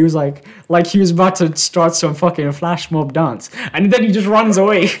 right? He was like he was about to start some fucking flash mob dance, and then he just runs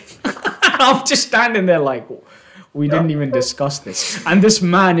away. I'm just standing there like, we didn't even discuss this, and this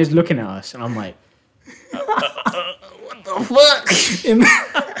man is looking at us, and I'm like, what the fuck?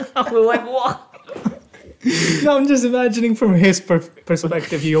 I was like, what? No, I'm just imagining from his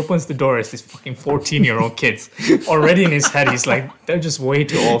perspective. He opens the door as these fucking 14-year-old kids. Already in his head, he's like, they're just way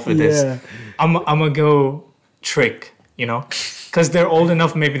too old for this. I'm gonna go trick, you know? Because they're old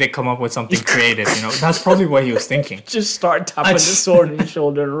enough, maybe they come up with something creative, you know? That's probably what he was thinking. Just start tapping the sword on your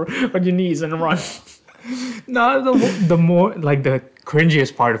shoulder, on your knees, and run. No, the more, like, the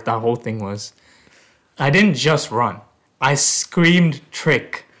cringiest part of that whole thing was, I didn't just run. I screamed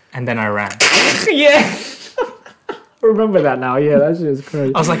trick, and then I ran. Yeah. I remember that now. Yeah, that shit is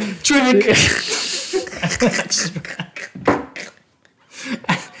crazy. I was like, trick!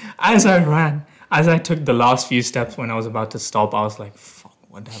 As I took the last few steps when I was about to stop, I was like, fuck,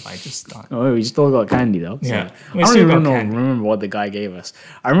 what have I just done? Oh, we still got candy though. So. Yeah. I don't even remember what the guy gave us.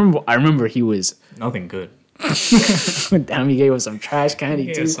 I remember he was... Nothing good. Damn, he gave us some trash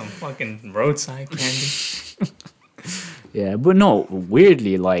candy too. Some fucking roadside candy. Yeah, but no,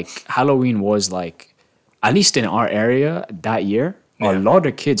 weirdly, like, Halloween was like, at least in our area that year, a lot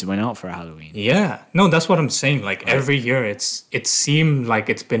of kids went out for Halloween. Yeah. No, that's what I'm saying. Like, every year it seemed like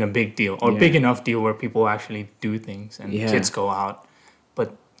it's been a big deal or big enough deal where people actually do things and kids go out.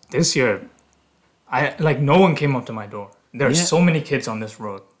 But this year, no one came up to my door. There are so many kids on this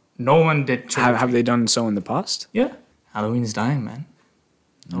road. No one did. Have they done so in the past? Yeah. Halloween's dying, man.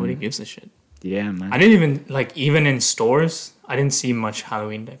 Nobody gives a shit. Yeah, man. I didn't even, even in stores, I didn't see much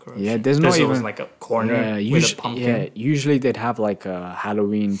Halloween decoration. Yeah, there's not even... was like a corner with a pumpkin. Yeah, usually they'd have like a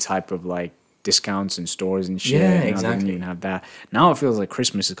Halloween type of like discounts in stores and shit. Yeah, exactly. exactly. They didn't even have that. Now it feels like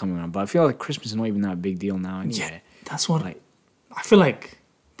Christmas is coming around, but I feel like Christmas is not even that big deal now. Yeah, that's what I feel like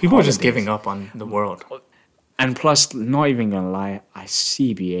people are just giving up on the world. And plus, not even gonna lie, I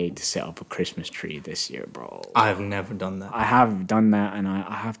CBA to set up a Christmas tree this year, bro. I've never done that. I have done that, and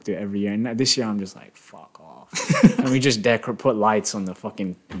I have to every year. And this year, I'm just like, fuck off. And we just put lights on the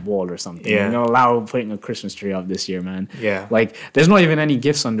fucking wall or something. Yeah. You know, allow putting a Christmas tree up this year, man. Yeah. Like, there's not even any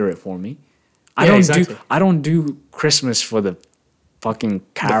gifts under it for me. I don't do Christmas for the fucking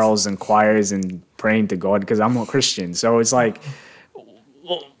carols and choirs and praying to God because I'm not Christian. So it's like...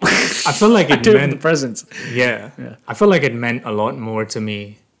 I feel like it meant the presents. Yeah. I feel like it meant a lot more to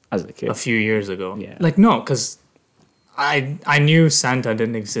me as a kid a few years ago. Yeah. Like no, because I knew Santa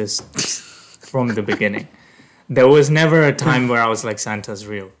didn't exist from the beginning. There was never a time where I was like Santa's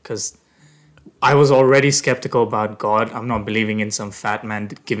real because I was already skeptical about God. I'm not believing in some fat man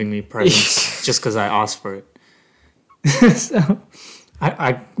giving me presents just because I asked for it. So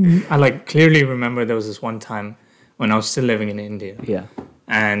I like clearly remember there was this one time when I was still living in India. Yeah.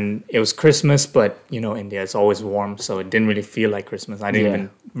 And it was Christmas, but, you know, India, it's always warm, so it didn't really feel like Christmas. I didn't even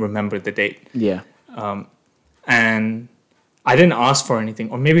remember the date. Yeah. And I didn't ask for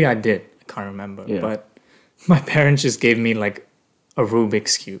anything, or maybe I did. I can't remember. Yeah. But my parents just gave me, like, a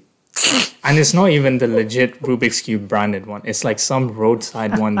Rubik's Cube. And it's not even the legit Rubik's Cube branded one. It's, like, some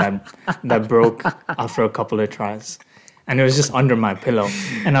roadside one that broke after a couple of tries. And it was just under my pillow.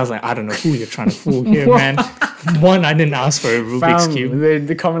 And I was like, I don't know who you're trying to fool here, man. One, I didn't ask for a Rubik's Cube.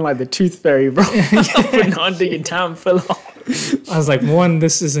 They're coming like the tooth fairy, bro. Putting under your damn pillow. I was like, one,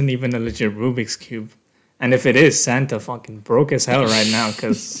 this isn't even a legit Rubik's Cube. And if it is, Santa fucking broke as hell right now.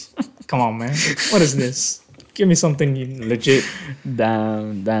 Because, come on, man. What is this? Give me something legit.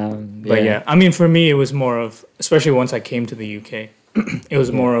 Down. But yeah, I mean, for me, it was more of, especially once I came to the UK, it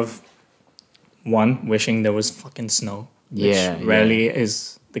was more of, one, wishing there was fucking snow. which rarely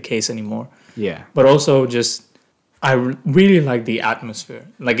is the case anymore. Yeah. But also just, I really like the atmosphere.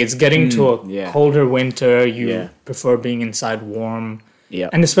 Like it's getting to a colder winter. You prefer being inside warm. Yeah.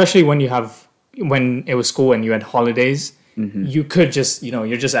 And especially when it was school and you had holidays, you could just,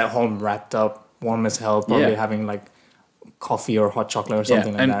 you're just at home wrapped up, warm as hell, probably having like coffee or hot chocolate or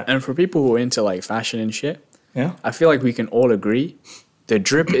something like that. And for people who are into like fashion and shit, I feel like we can all agree the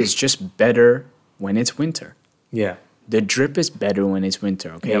drip is just better when it's winter. Yeah. The drip is better when it's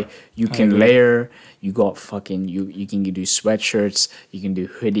winter, okay? Yep. You can layer, you got fucking, you can do sweatshirts, you can do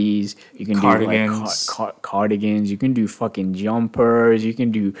hoodies, you can cardigans. do like cardigans, you can do fucking jumpers, you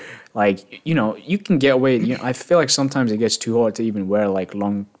can do like, you can get away. I feel like sometimes it gets too hot to even wear like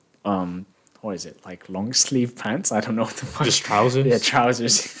long, what is it? Like long sleeve pants? I don't know what the fuck. Just trousers? Yeah,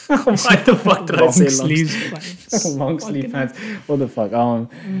 trousers. Why the fuck did I say long long sleeve pants? What the fuck?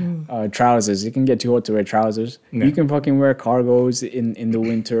 Trousers. It can get too hot to wear trousers. Yeah. You can fucking wear cargos in the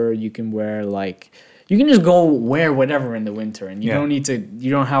winter. You can wear like, you can just go wear whatever in the winter, and you don't need to.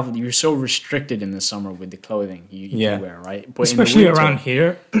 You're so restricted in the summer with the clothing you can wear, right? But especially winter, around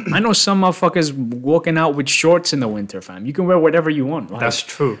here, I know some motherfuckers walking out with shorts in the winter, fam. You can wear whatever you want. Like, that's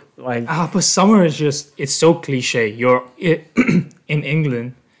true. Like, but summer is it's so cliche. In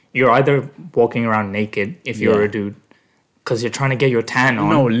England, you're either walking around naked if you're a dude, because you're trying to get your tan on.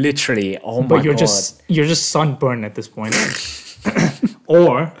 No, literally. Oh my god. But you're just sunburned at this point.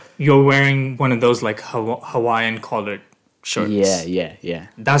 Or you're wearing one of those like Hawaiian collared shirts. Yeah.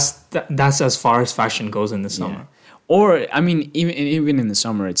 That's as far as fashion goes in the summer. Yeah. Or I mean, even in the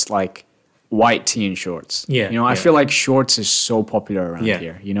summer, it's like white tee and shorts. Yeah. I feel like shorts is so popular around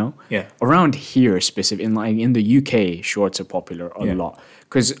here. Yeah. Around here, specifically in the UK, shorts are popular a lot.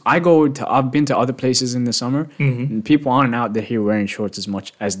 Because I've been to other places in the summer, and people aren't out there here wearing shorts as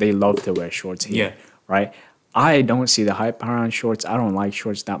much as they love to wear shorts here. Yeah. Right. I don't see the hype around shorts. I don't like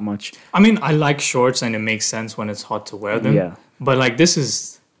shorts that much. I mean, I like shorts and it makes sense when it's hot to wear them. Yeah. But like this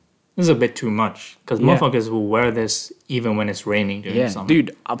is a bit too much because motherfuckers will wear this even when it's raining during the summer.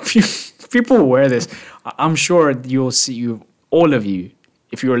 Dude, people wear this. I'm sure all of you,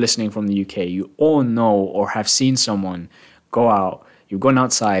 if you're listening from the UK, you all know or have seen someone go out. You've gone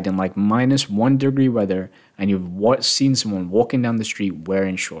outside in like -1 degree weather, and you've seen someone walking down the street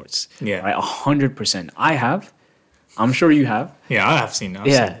wearing shorts. Yeah. Right? 100%. I have. I'm sure you have. Yeah, I have seen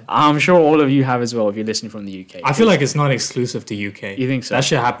that. I'm sure all of you have as well if you're listening from the UK. I feel like it's not exclusive to UK. You think so? That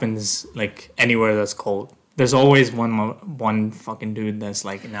shit happens like anywhere that's cold. There's always one fucking dude that's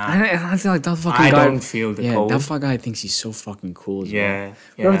like, nah. I feel like that fucking guy. I don't feel the cold. That fucking guy thinks he's so fucking cool as well. Yeah.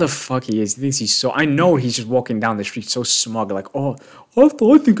 Whatever the fuck he is, he thinks he's so. I know he's just walking down the street so smug, like,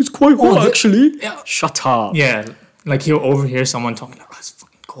 I think it's quite hot actually. Yeah. Shut up. Yeah, like he'll overhear someone talking like, it's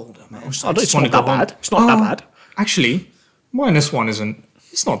fucking cold, man. It's not that bad. It's not that bad. Actually, -1 isn't.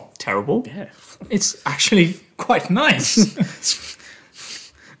 It's not terrible. Yeah. It's actually quite nice.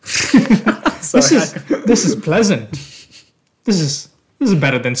 This is pleasant. This is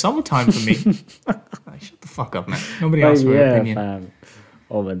better than summertime for me. Shut the fuck up, man. Nobody else for your opinion. Fam.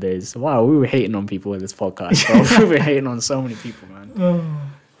 Oh my days! Wow, we were hating on people in this podcast, bro. We were hating on so many people, man.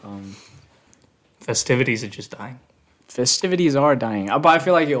 Festivities are just dying. Festivities are dying, but I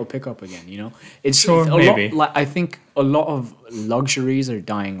feel like it'll pick up again. It's maybe. Like I think a lot of luxuries are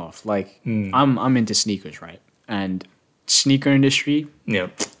dying off. Like I'm into sneakers, right? And sneaker industry. Yeah.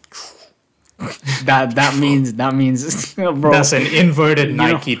 That means bro. That's an inverted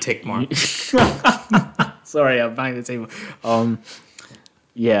Nike tick mark. Sorry, I'm banging the table.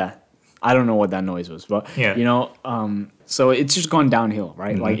 Yeah, I don't know what that noise was, but so it's just gone downhill,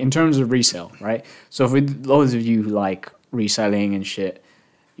 right? Like in terms of resale, right? So for those of you who like reselling and shit,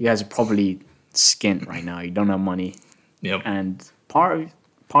 you guys are probably skint right now. You don't have money. Yep. And part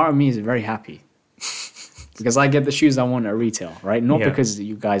of me is very happy. Because I get the shoes I want at retail, right? Not because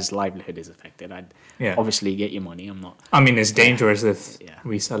you guys' livelihood is affected. I'd obviously get your money. I'm not. I mean, it's dangerous if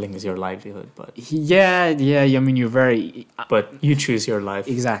reselling is your livelihood, but yeah. I mean, you're very. But you choose your life.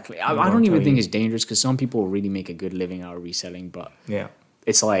 Exactly. I don't even think it's dangerous because some people really make a good living out of reselling. But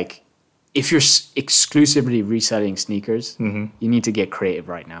it's like if you're exclusively reselling sneakers, you need to get creative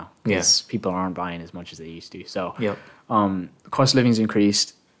right now because people aren't buying as much as they used to. So cost of living's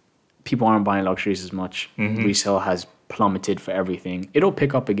increased. People aren't buying luxuries as much. Resale has plummeted for everything. It'll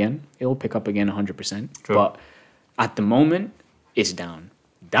pick up again. 100%. True. But at the moment, it's down.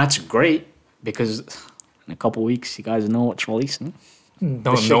 That's great because in a couple weeks, you guys know what's releasing.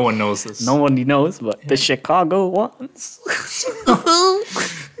 No one knows this. Nobody knows, but the Chicago ones.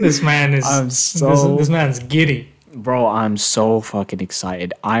 This man is. This man's giddy. Bro, I'm so fucking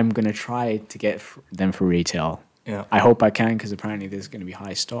excited. I'm gonna try to get them for retail. Yeah. I hope I can, because apparently there's going to be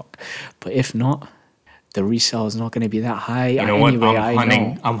high stock. But if not, the resale is not going to be that high. You know anyway,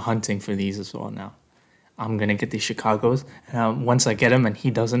 what? I'm hunting for these as well now. I'm going to get these Chicagos. And once I get them and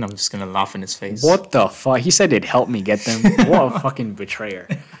he doesn't, I'm just going to laugh in his face. What the fuck? He said it'd help me get them. What a fucking betrayer.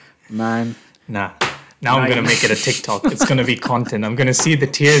 Man. Nah. Now I'm going to make it a TikTok. It's going to be content. I'm going to see the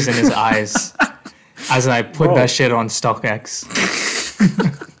tears in his eyes as I put that shit on StockX.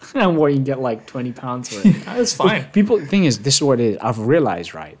 And what, you can get like 20 pounds for it. That's fine. People, the thing is, this is what it is. I've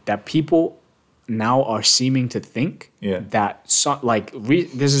realized, right, that people now are seeming to think that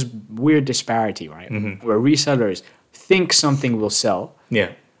there's this weird disparity, right, where resellers think something will sell,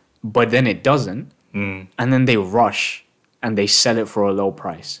 but then it doesn't, and then they rush and they sell it for a low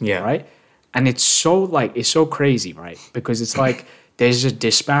price, right? And it's so crazy, right? Because it's like there's a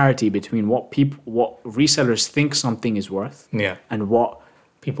disparity between what resellers think something is worth, and what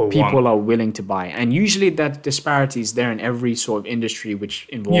people are willing to buy. And usually that disparity is there in every sort of industry which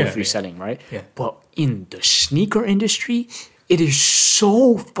involves reselling, right? Yeah. But in the sneaker industry, it is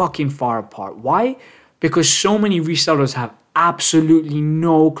so fucking far apart. Why? Because so many resellers have absolutely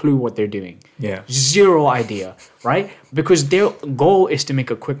no clue what they're doing. Yeah. Zero idea, right? Because their goal is to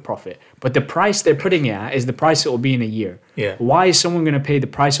make a quick profit. But the price they're putting it at is the price it will be in a year. Yeah. Why is someone going to pay the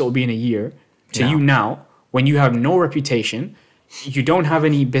price it will be in a year to you now when you have no reputation? You don't have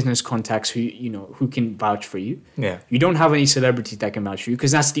any business contacts who can vouch for you. Yeah. You don't have any celebrities that can vouch for you,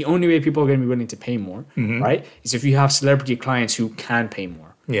 because that's the only way people are going to be willing to pay more, right? Is if you have celebrity clients who can pay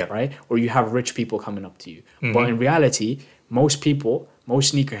more, right? Or you have rich people coming up to you. But in reality, most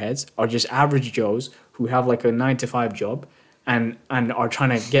sneakerheads are just average Joes who have like a 9-to-5 job and are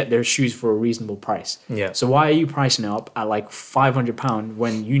trying to get their shoes for a reasonable price. Yeah. So why are you pricing it up at like £500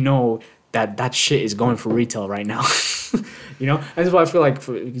 when you know that shit is going for retail right now? You know, and that's why I feel like,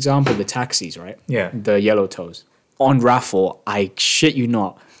 for example, the taxis, right? Yeah. The yellow toes. On raffle, I shit you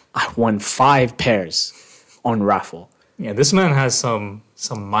not, I won 5 pairs on raffle. Yeah, this man has some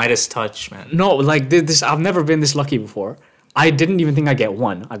Midas touch, man. No, like this, I've never been this lucky before. I didn't even think I get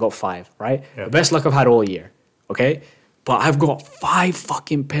 1. I got 5, right? Yeah. The best luck I've had all year, okay? But I've got 5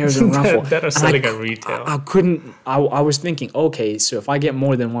 fucking pairs in raffle. That are selling at retail. I was thinking, okay, so if I get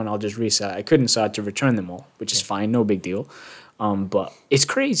more than 1, I'll just resell. I couldn't, so I had to return them all, which is fine, no big deal. But it's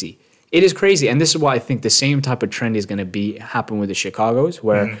crazy. It is crazy. And this is why I think the same type of trend is going to happen with the Chicagos,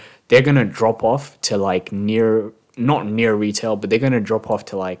 where they're going to drop off to like not near retail, but they're going to drop off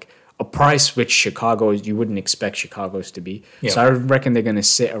to like a price which you wouldn't expect Chicago's to be. Yeah. So I reckon they're going to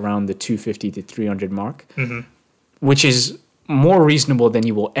sit around the 250 to 300 mark. Which is more reasonable than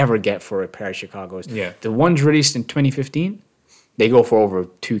you will ever get for a pair of Chicagos. Yeah. The ones released in 2015, they go for over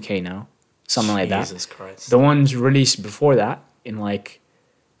 2K now. Something like that. Jesus Christ. The ones released before that, in like,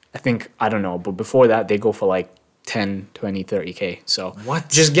 I don't know, but before that, they go for like 10, 20, 30K. So what?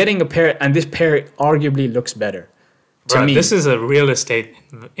 Just getting a pair, and this pair arguably looks better. To me, this is a real estate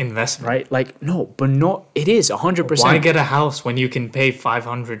investment. Right? Like, it is 100%. Why get a house when you can pay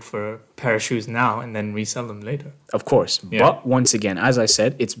 $500 for a pair of shoes now and then resell them later? Of course. Yeah. But once again, as I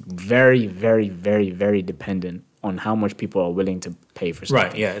said, it's very, very, very, very dependent on how much people are willing to pay for something.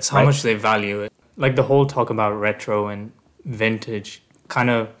 Right, yeah. It's how much they value it. Like the whole talk about retro and vintage kind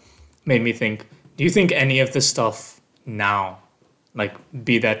of made me think, do you think any of the stuff now, like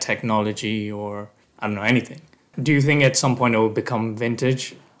be that technology or, I don't know, anything, do you think at some point it will become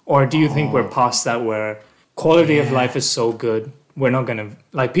vintage? Or do you think we're past that where quality of life is so good, we're not going to,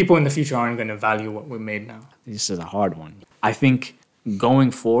 like people in the future aren't going to value what we made now? This is a hard one. I think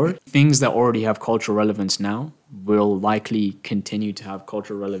going forward, things that already have cultural relevance now will likely continue to have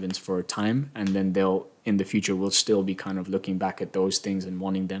cultural relevance for a time. And then in the future, we'll still be kind of looking back at those things and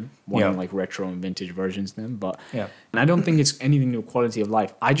wanting like retro and vintage versions of them. But and I don't think it's anything to quality of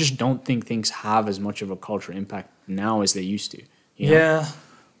life. I just don't think things have as much of a cultural impact now as they used to. You know?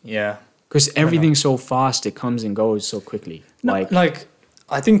 Yeah. Because everything's so fast, it comes and goes so quickly.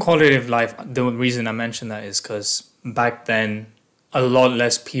 I think quality of life, the reason I mentioned that is because back then, a lot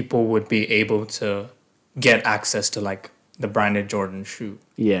less people would be able to get access to like the branded Jordan shoe.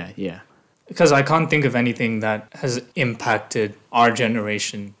 Yeah. Because I can't think of anything that has impacted our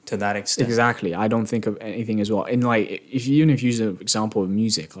generation to that extent. Exactly. I don't think of anything as well. And like, even if you use an example of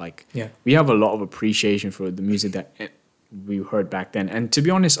music, like we have a lot of appreciation for the music that we heard back then. And to be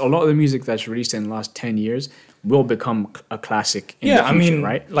honest, a lot of the music that's released in the last 10 years will become a classic in the future,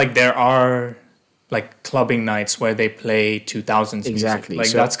 right? Like there are like clubbing nights where they play 2000s exactly. music. Like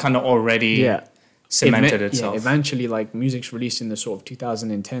so, that's kind of already cemented itself. Yeah, eventually like music's released in the sort of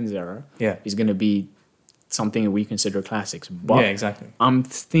 2010s era is going to be something that we consider classics. But exactly. I'm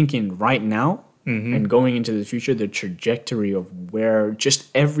thinking right now, and going into the future, the trajectory of where just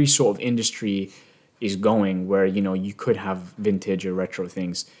every sort of industry is going, where, you know, you could have vintage or retro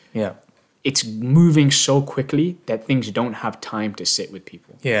things. Yeah. It's moving so quickly that things don't have time to sit with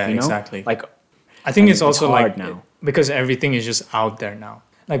people. Yeah, you know? exactly. Like, I think it's also hard like now because everything is just out there now.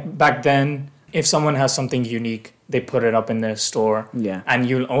 Like back then, if someone has something unique, they put it up in their store. Yeah. And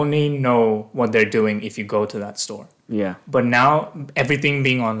you'll only know what they're doing if you go to that store. Yeah. But now, everything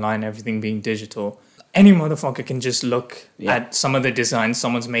being online, everything being digital, any motherfucker can just look at some of the designs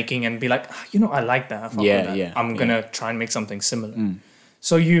someone's making and be like, you know, I like that. I fuck with that. I'm going to try and make something similar.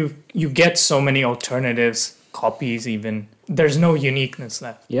 So you get so many alternatives, copies even. There's no uniqueness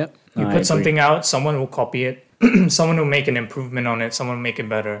left. Yep. You put something out, someone will copy it. Someone will make an improvement on it. Someone will make it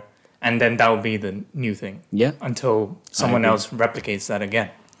better. And then that will be the new thing. Yeah. Until someone else replicates that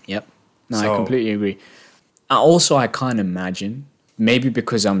again. Yep. No, I completely agree. I can't imagine, maybe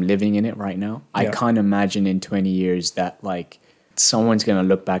because I'm living in it right now, I can't imagine in 20 years that like someone's going to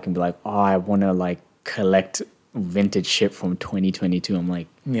look back and be like, oh, I want to like collect vintage shit from 2022. I'm like,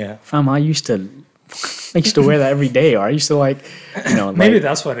 fam, I used to wear that every day, or I used to like, you know, maybe like,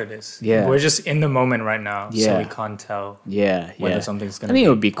 that's what it is. Yeah. We're just in the moment right now, so we can't tell whether something's going to be. I think it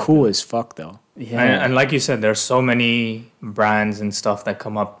would be cool as fuck though. Yeah. And like you said, there's so many brands and stuff that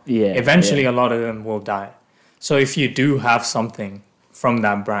come up. Yeah. Eventually, a lot of them will die. So if you do have something from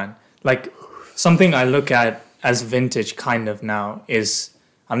that brand, like something I look at as vintage kind of now is,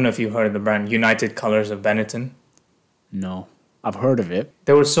 I don't know if you've heard of the brand United Colors of Benetton. No, I've heard of it.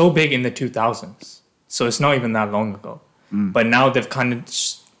 They were so big in the 2000s. So it's not even that long ago. But now they've kind of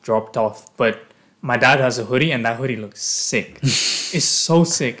just dropped off. But my dad has a hoodie, and that hoodie looks sick. It's so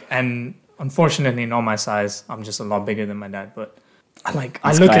sick. And unfortunately, not my size. I'm just a lot bigger than my dad. But I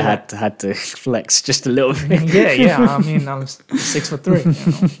look at it. Had to flex just a little bit. Yeah. I mean, I'm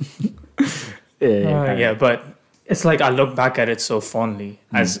 6'3". You know? But it's like I look back at it so fondly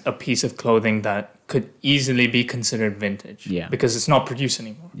as a piece of clothing that could easily be considered vintage. Yeah. Because it's not produced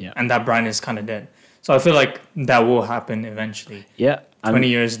anymore. Yeah. And that brand is kind of dead. So I feel like that will happen eventually. Yeah. 20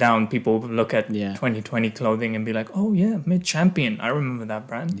 years down, people will look at 2020 clothing and be like, oh, yeah, Mid-Champion. I remember that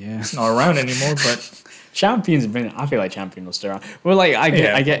brand. Yeah. It's not around anymore, but... Champion's been... I feel like Champion will stay around. Well, like,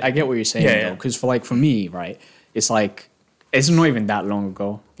 I get what you're saying, though. Because for me, right, it's like... It's not even that long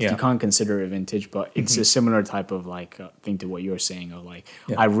ago. Yeah. You can't consider it vintage, but it's a similar type of, like, thing to what you're saying. Of like,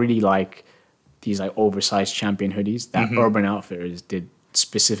 I really like these, like, oversized Champion hoodies that Urban Outfitters did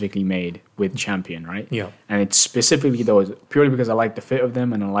specifically made with Champion, right? Yeah. And it's specifically those purely because I like the fit of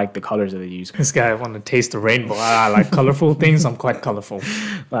them and I like the colors that they use. This guy want to taste the rainbow. I like colorful things. I'm quite colorful.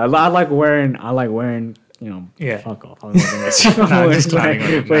 I like wearing, you know, fuck off. I'm just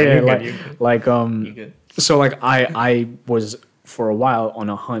so like I was for a while on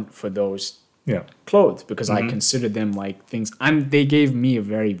a hunt for those clothes because I considered them like things, and they gave me a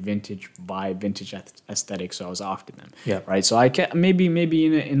very vintage vibe, vintage aesthetic, so I was after them. Yeah. Right. So I can maybe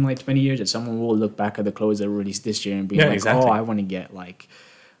in like 20 years that someone will look back at the clothes that were released this year and be like, oh, I want to get like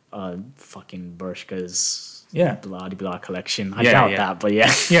fucking Bershka's blah blah collection. I doubt that, but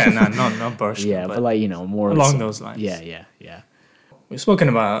not Bershka. Yeah, but like, you know, more along those lines. Yeah. We've spoken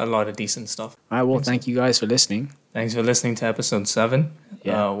about a lot of decent stuff. All right, well, thank you guys for listening. Thanks for listening to episode 7.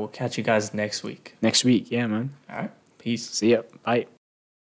 Yeah. We'll catch you guys next week. Next week, yeah, man. All right. Peace. See ya. Bye.